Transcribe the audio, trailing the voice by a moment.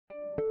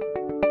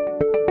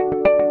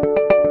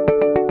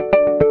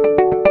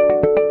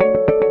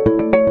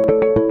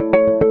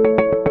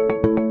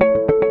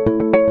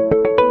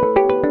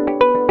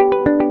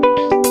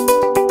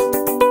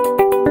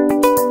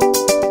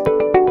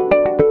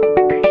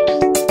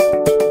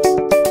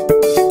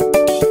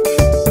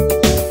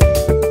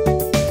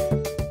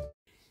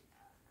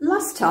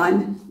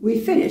time we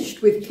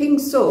finished with King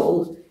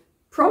Saul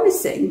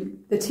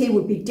promising that he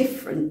would be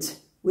different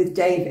with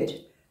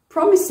David,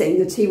 promising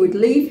that he would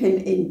leave him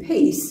in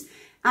peace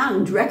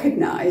and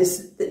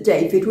recognise that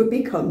David would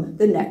become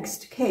the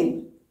next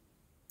king.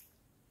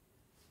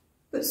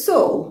 But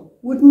Saul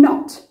would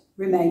not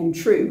remain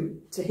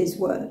true to his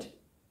word.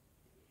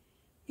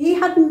 He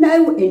had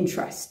no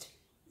interest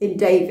in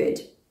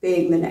David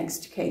being the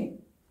next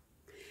king.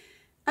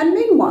 And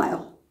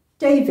meanwhile,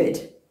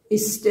 David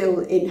is still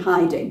in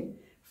hiding,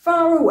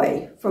 far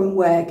away from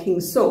where King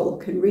Saul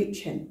can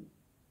reach him.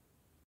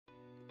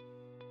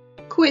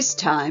 Quiz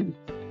time.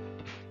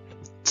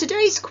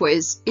 Today's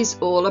quiz is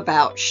all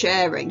about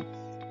sharing.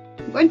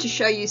 I'm going to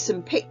show you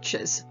some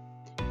pictures.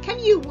 Can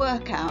you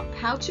work out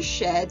how to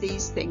share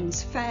these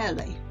things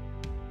fairly?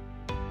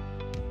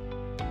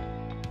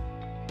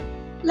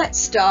 Let's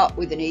start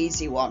with an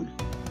easy one.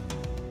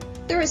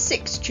 There are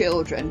 6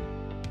 children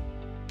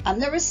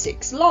and there are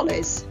 6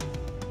 lollies.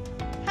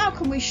 How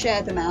can we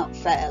share them out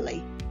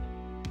fairly?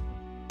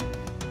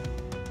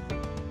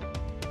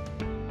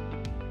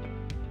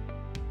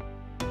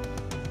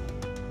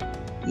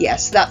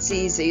 Yes, that's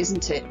easy,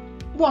 isn't it?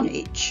 1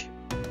 each.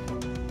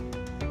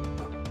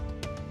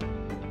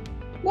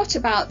 What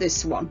about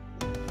this one?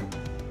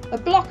 A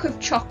block of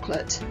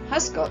chocolate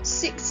has got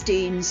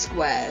 16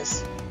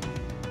 squares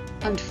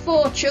and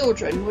 4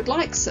 children would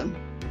like some.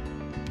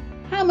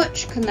 How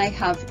much can they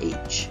have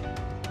each?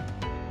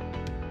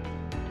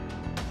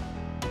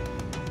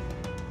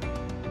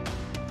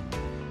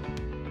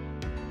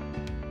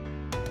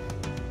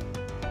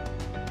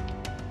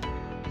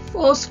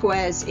 Four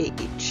squares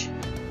each.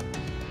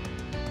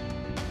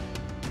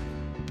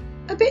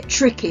 A bit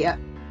trickier.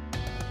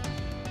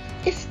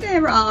 If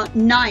there are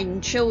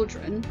 9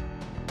 children,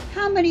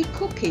 how many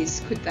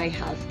cookies could they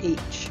have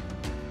each?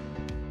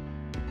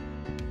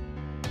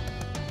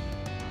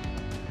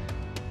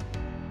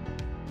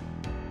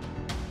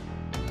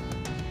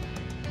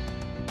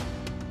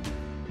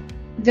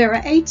 There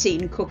are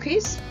 18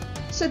 cookies,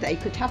 so they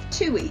could have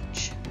 2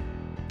 each.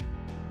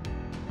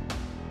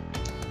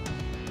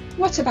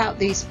 What about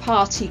these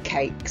party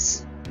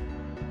cakes?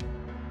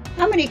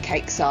 How many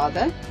cakes are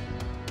there?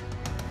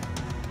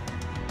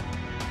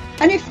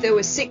 And if there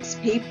were 6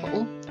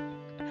 people,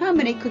 how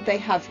many could they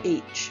have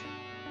each?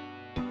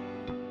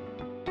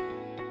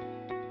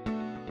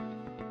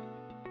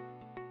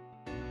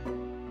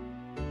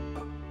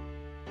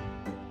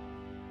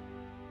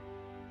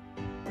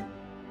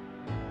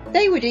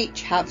 They would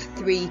each have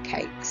 3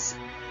 cakes.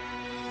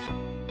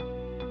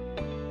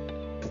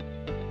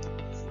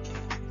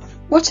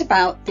 What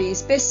about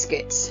these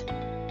biscuits?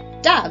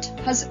 Dad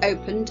has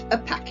opened a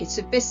packet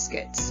of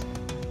biscuits.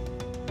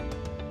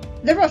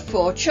 There are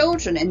 4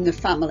 children in the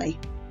family.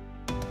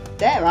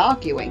 They're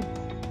arguing.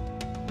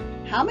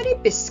 How many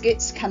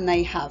biscuits can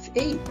they have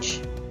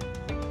each?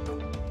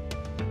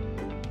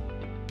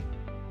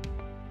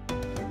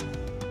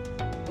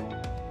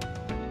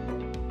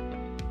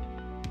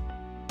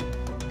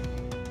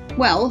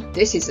 Well,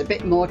 this is a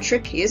bit more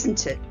tricky,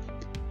 isn't it?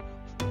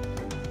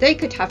 They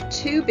could have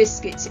 2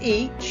 biscuits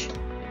each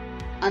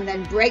and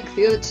then break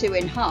the other 2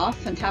 in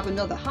half and have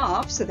another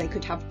half, so they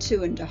could have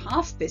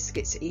 2½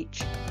 biscuits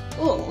each.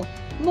 Or,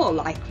 more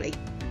likely,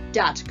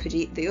 Dad could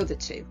eat the other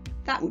 2.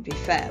 That would be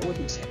fair,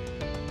 wouldn't it?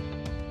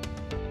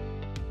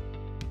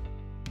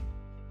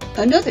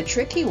 Another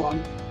tricky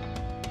one.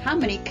 How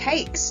many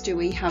cakes do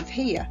we have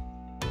here?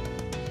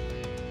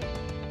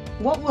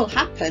 What will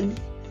happen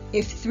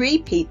if 3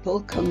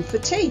 people come for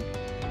tea?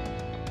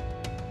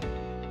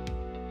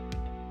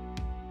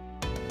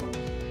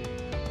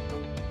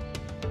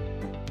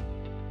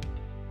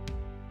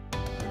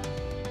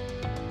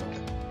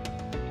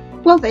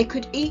 Well, they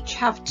could each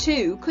have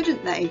 2,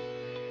 couldn't they?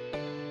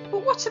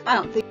 But what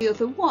about the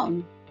other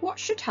one? What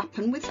should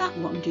happen with that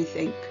one, do you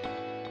think?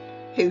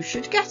 Who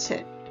should get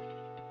it?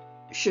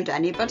 Should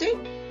anybody?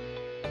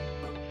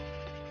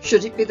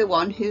 Should it be the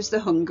one who's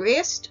the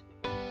hungriest?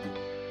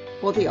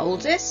 Or the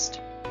oldest?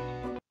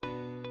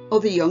 Or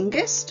the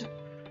youngest?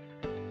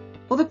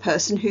 Or the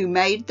person who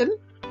made them?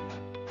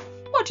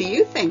 What do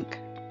you think?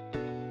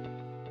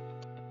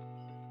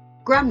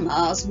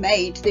 Grandma's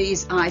made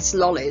these ice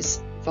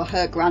lollies for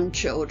her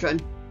grandchildren.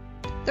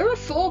 There are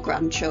 4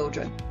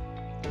 grandchildren.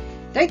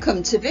 They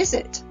come to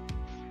visit.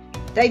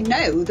 They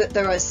know that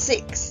there are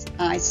 6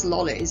 ice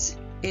lollies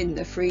in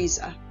the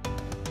freezer.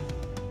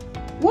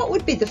 What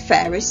would be the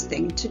fairest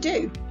thing to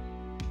do?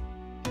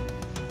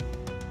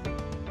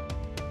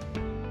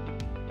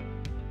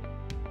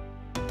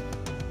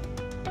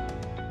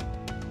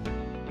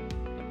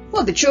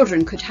 Well, the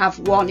children could have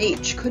 1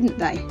 each, couldn't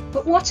they?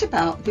 But what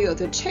about the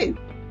other 2?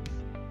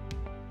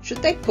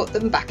 Should they put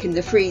them back in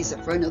the freezer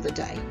for another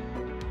day?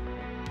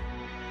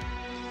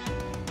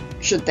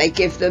 Should they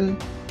give them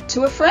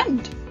to a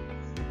friend?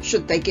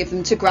 Should they give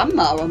them to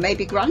Grandma or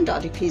maybe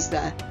Grandad if he's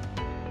there?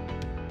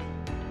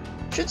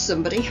 Should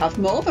somebody have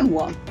more than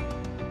 1?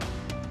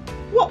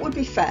 What would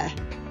be fair?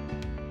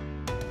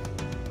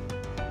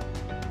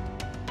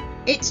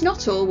 It's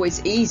not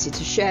always easy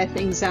to share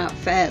things out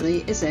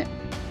fairly, is it?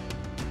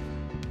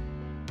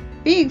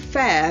 Being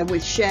fair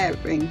with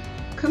sharing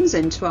comes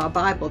into our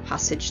Bible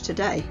passage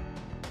today.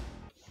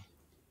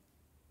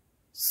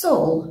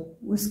 Saul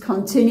was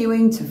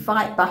continuing to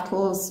fight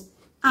battles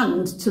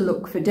and to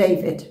look for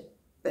David.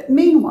 But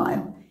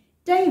meanwhile,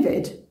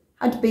 David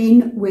had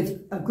been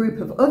with a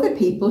group of other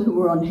people who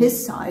were on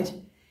his side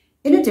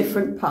in a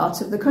different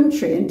part of the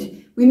country.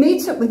 And we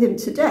meet up with him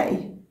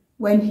today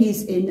when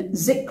he's in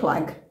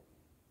Ziklag.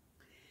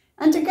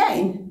 And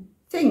again,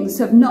 things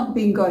have not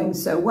been going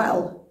so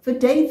well for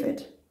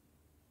David.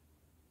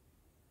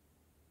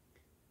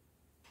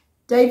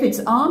 David's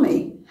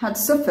army had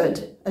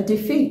suffered a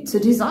defeat, a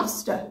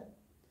disaster.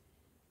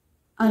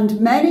 And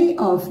many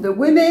of the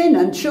women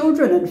and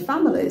children and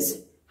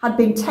families had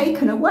been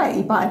taken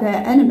away by their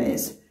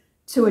enemies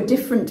to a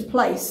different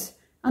place,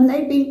 and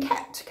they'd been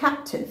kept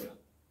captive.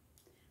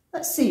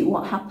 Let's see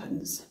what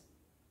happens.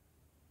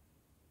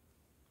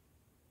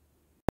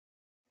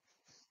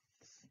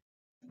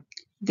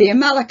 The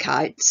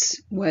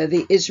Amalekites were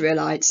the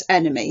Israelites'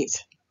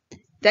 enemies.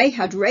 They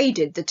had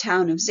raided the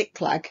town of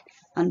Ziklag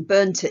and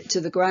burnt it to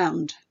the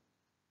ground.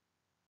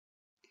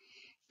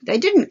 They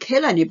didn't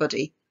kill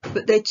anybody,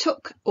 but they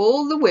took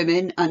all the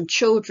women and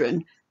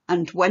children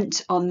and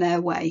went on their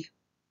way.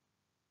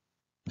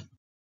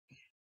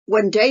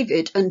 When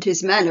David and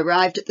his men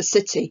arrived at the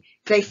city,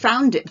 they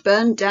found it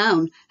burned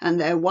down and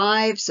their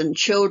wives and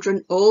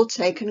children all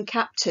taken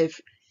captive.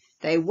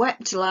 They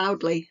wept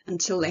loudly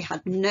until they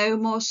had no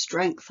more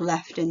strength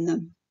left in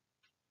them.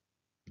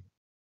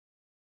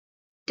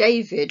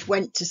 David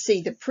went to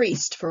see the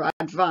priest for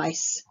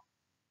advice.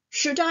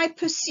 Should I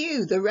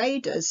pursue the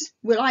raiders?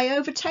 Will I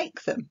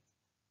overtake them?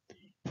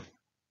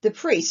 The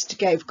priest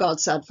gave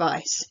God's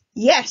advice.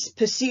 Yes,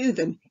 pursue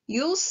them.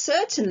 You'll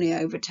certainly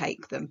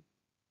overtake them.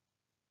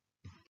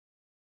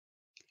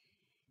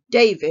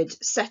 David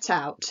set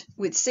out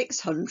with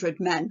 600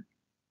 men.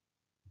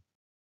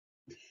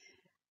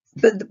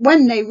 But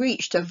when they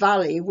reached a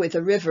valley with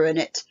a river in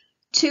it,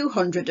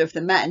 200 of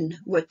the men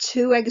were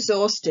too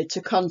exhausted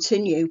to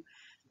continue,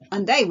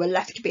 and they were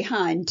left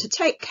behind to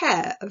take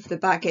care of the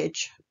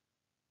baggage.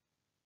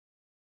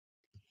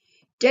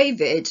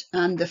 David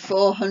and the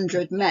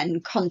 400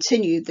 men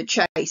continued the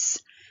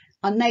chase,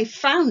 and they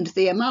found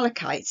the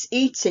Amalekites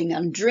eating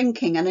and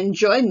drinking and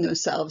enjoying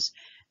themselves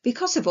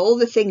because of all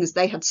the things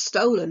they had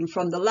stolen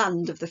from the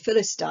land of the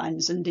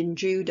Philistines and in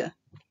Judah.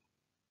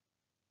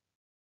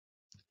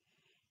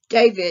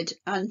 David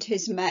and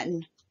his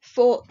men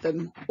fought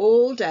them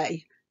all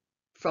day,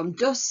 from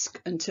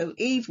dusk until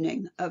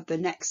evening of the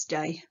next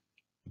day.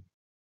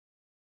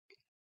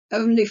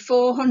 Only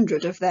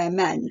 400 of their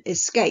men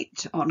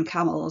escaped on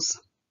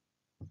camels.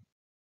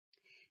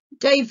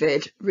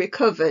 David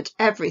recovered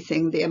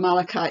everything the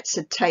Amalekites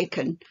had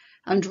taken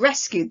and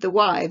rescued the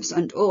wives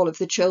and all of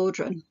the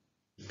children.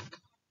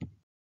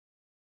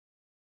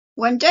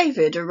 When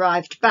David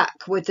arrived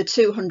back with the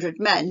 200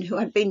 men who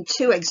had been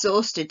too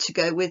exhausted to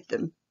go with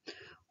them,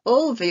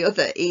 all the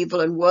other evil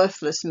and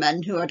worthless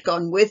men who had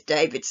gone with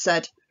David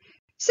said,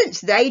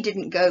 "Since they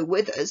didn't go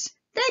with us,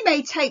 they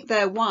may take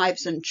their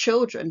wives and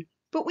children,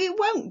 but we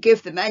won't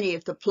give them any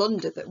of the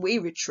plunder that we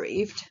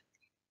retrieved."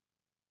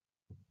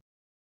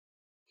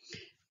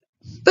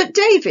 But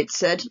David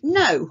said,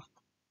 "No,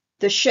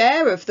 the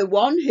share of the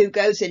one who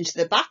goes into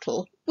the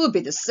battle will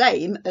be the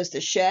same as the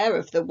share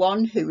of the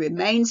one who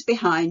remains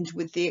behind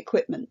with the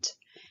equipment."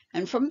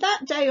 And from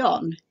that day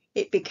on,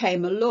 it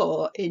became a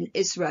law in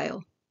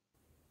Israel.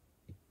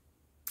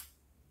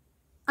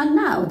 And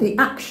now the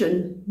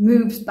action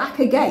moves back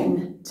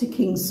again to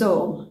King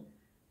Saul.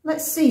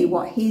 Let's see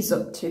what he's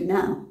up to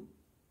now.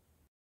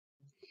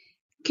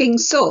 King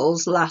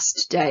Saul's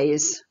last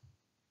days.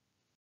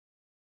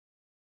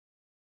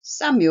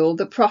 Samuel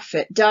the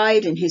prophet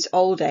died in his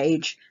old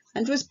age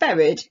and was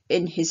buried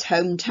in his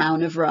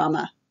hometown of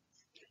Ramah.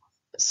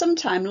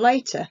 Sometime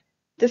later,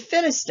 the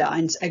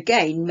Philistines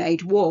again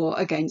made war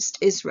against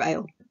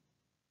Israel.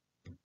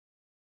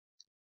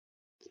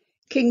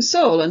 King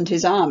Saul and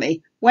his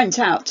army went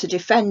out to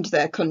defend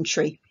their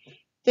country.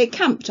 They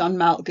camped on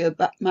Mount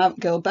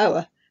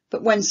Gilboa,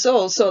 but when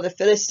Saul saw the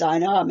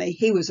Philistine army,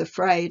 he was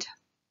afraid.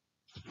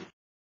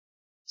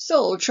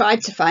 Saul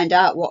tried to find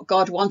out what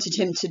God wanted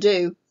him to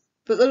do,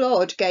 but the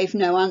Lord gave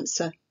no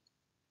answer.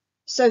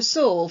 So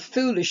Saul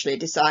foolishly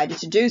decided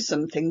to do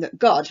something that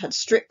God had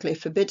strictly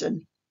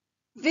forbidden.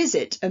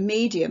 Visit a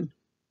medium,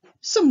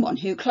 someone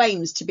who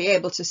claims to be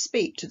able to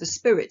speak to the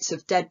spirits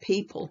of dead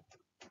people.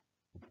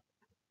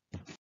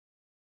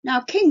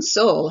 Now King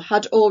Saul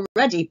had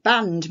already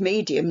banned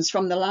mediums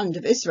from the land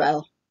of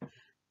Israel,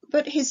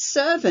 but his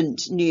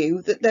servant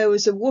knew that there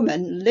was a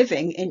woman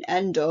living in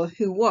Endor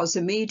who was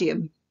a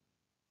medium.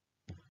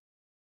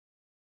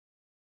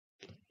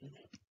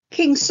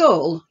 King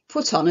Saul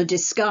put on a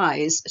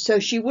disguise so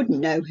she wouldn't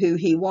know who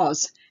he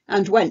was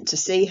and went to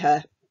see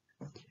her.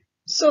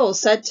 Saul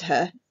said to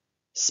her,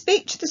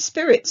 "Speak to the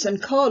spirits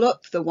and call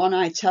up the one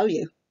I tell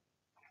you."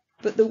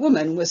 But the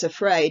woman was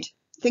afraid,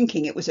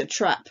 thinking it was a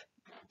trap.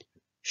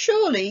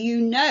 "Surely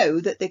you know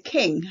that the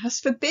king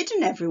has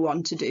forbidden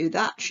everyone to do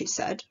that," she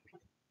said.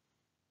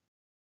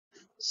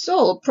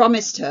 Saul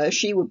promised her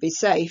she would be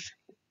safe.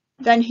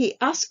 Then he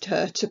asked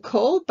her to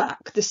call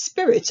back the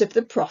spirit of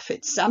the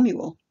prophet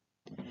Samuel.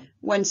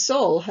 When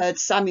Saul heard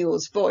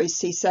Samuel's voice,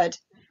 he said,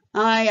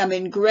 "I am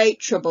in great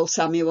trouble,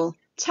 Samuel.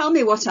 Tell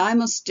me what I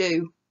must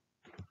do."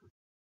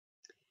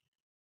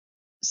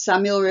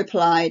 Samuel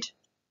replied,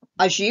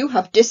 "As you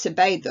have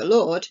disobeyed the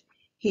Lord,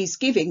 he's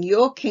giving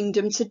your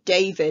kingdom to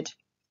David.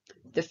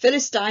 The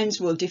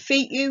Philistines will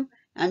defeat you,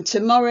 and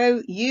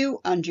tomorrow you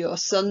and your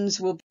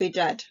sons will be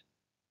dead."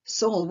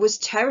 Saul was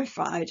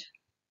terrified.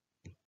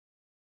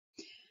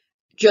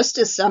 Just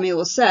as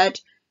Samuel said,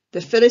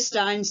 the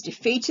Philistines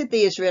defeated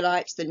the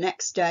Israelites the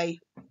next day.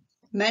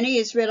 Many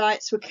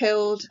Israelites were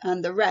killed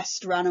and the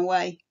rest ran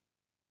away.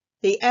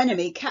 The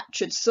enemy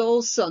captured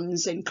Saul's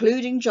sons,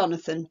 including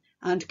Jonathan,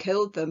 and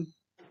killed them.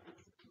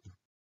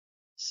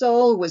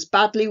 Saul was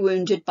badly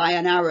wounded by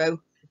an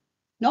arrow.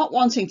 Not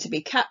wanting to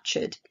be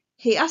captured,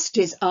 he asked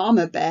his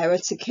armor-bearer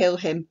to kill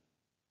him,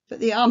 but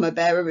the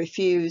armor-bearer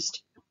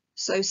refused.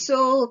 So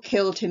Saul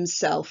killed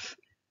himself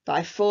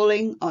by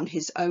falling on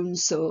his own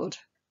sword.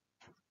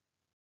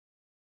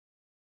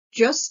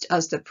 Just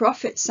as the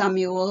prophet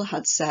Samuel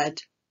had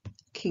said,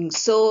 King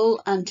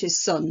Saul and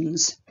his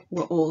sons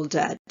were all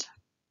dead.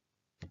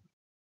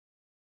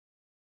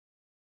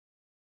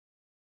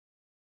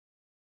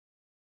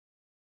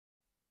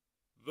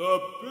 The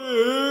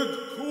big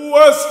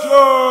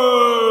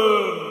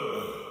question!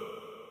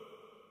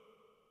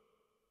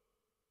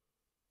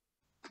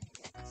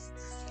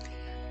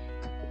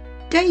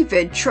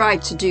 David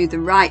tried to do the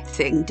right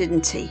thing,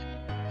 didn't he?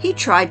 He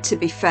tried to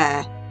be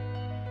fair.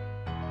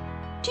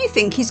 Do you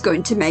think he's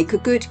going to make a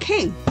good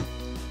king?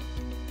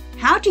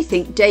 How do you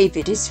think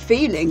David is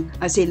feeling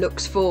as he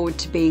looks forward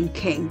to being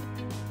king?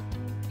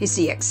 Is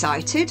he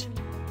excited?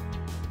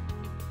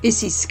 Is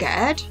he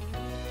scared?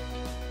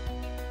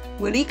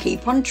 Will he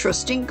keep on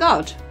trusting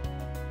God?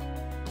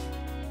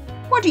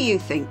 What do you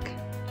think?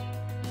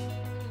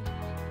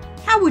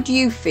 How would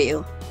you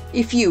feel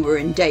if you were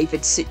in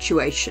David's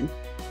situation?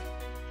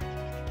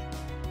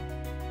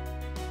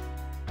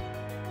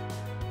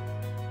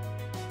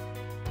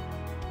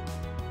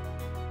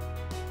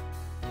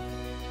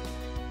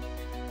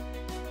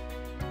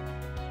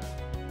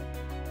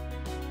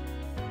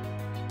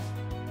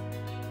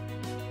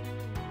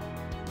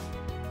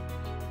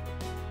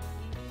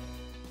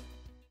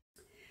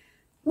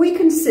 We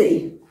can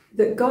see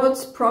that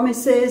God's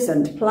promises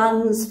and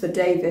plans for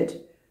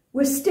David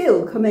were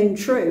still coming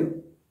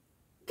true.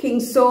 King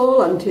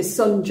Saul and his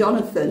son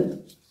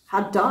Jonathan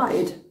had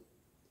died,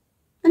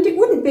 and it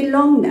wouldn't be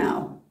long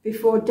now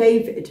before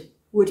David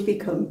would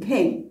become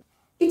king.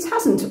 It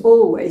hasn't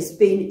always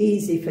been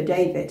easy for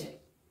David,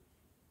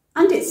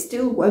 and it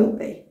still won't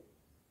be.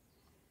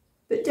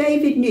 But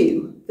David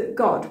knew that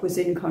God was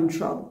in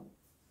control.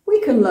 We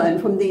can learn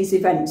from these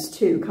events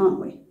too, can't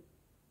we?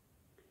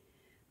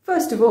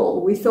 First of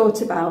all, we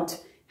thought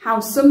about how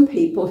some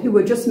people who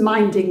were just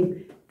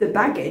minding the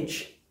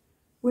baggage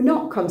were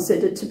not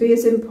considered to be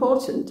as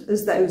important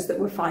as those that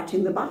were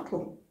fighting the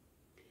battle,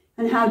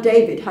 and how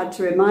David had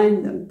to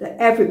remind them that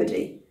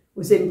everybody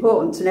was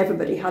important and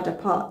everybody had a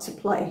part to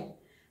play,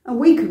 and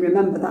we can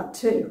remember that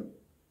too.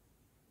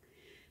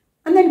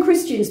 And then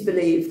Christians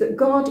believe that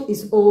God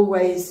is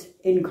always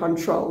in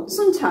control.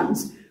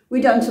 Sometimes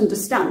we don't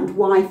understand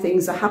why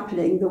things are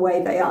happening the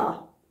way they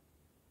are,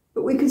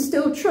 but we can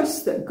still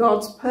trust that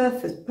God's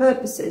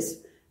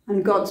purposes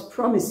and God's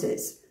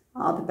promises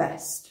are the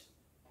best.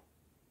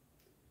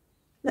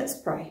 Let's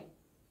pray.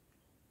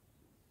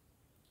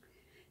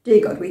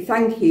 Dear God, we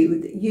thank you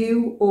that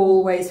you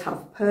always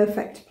have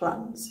perfect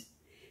plans.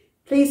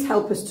 Please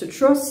help us to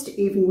trust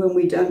even when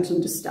we don't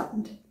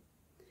understand.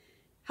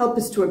 Help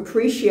us to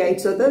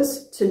appreciate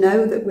others, to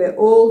know that we're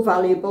all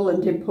valuable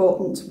and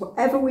important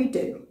whatever we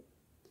do,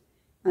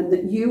 and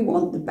that you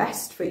want the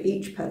best for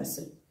each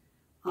person.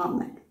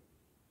 Amen.